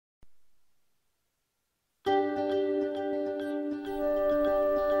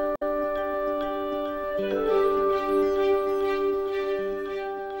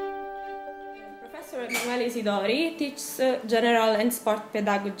Professor Emmanuele Isidori teaches general and sport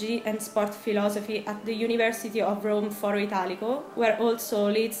pedagogy and sport philosophy at the University of Rome Foro Italico, where also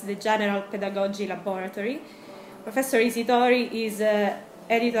leads the General Pedagogy Laboratory. Professor Isidori is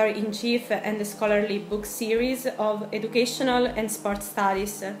editor-in-chief and the scholarly book series of Educational and Sport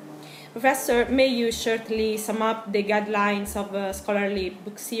Studies. Professor, may you shortly sum up the guidelines of a scholarly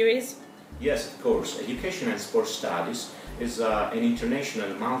book series? Yes, of course. Education and Sport Studies is an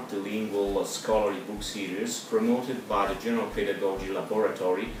international multilingual scholarly book series promoted by the General Pedagogy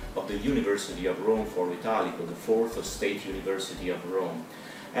Laboratory of the University of Rome Foro Italico, the fourth state university of Rome.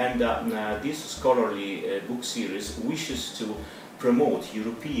 And this scholarly book series wishes to promote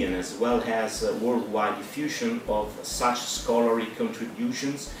European as well as worldwide diffusion of such scholarly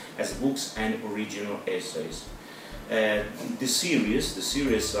contributions as books and original essays. The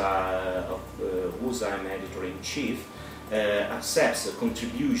series of whose I am editor-in-chief, accepts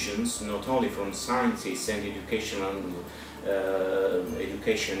contributions not only from scientists and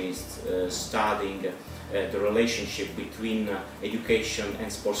educationists studying the relationship between education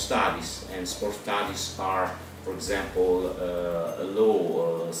and sport studies. And sport studies are, for example,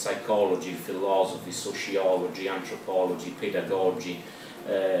 law, psychology, philosophy, sociology, anthropology, pedagogy,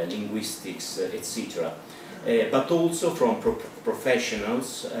 linguistics, etc. But also from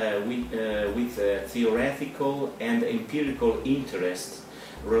professionals with theoretical and empirical interests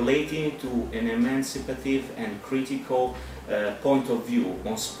relating to an emancipative and critical point of view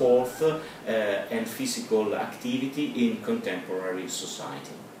on sport and physical activity in contemporary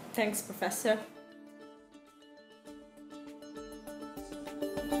society. Thanks, Professor.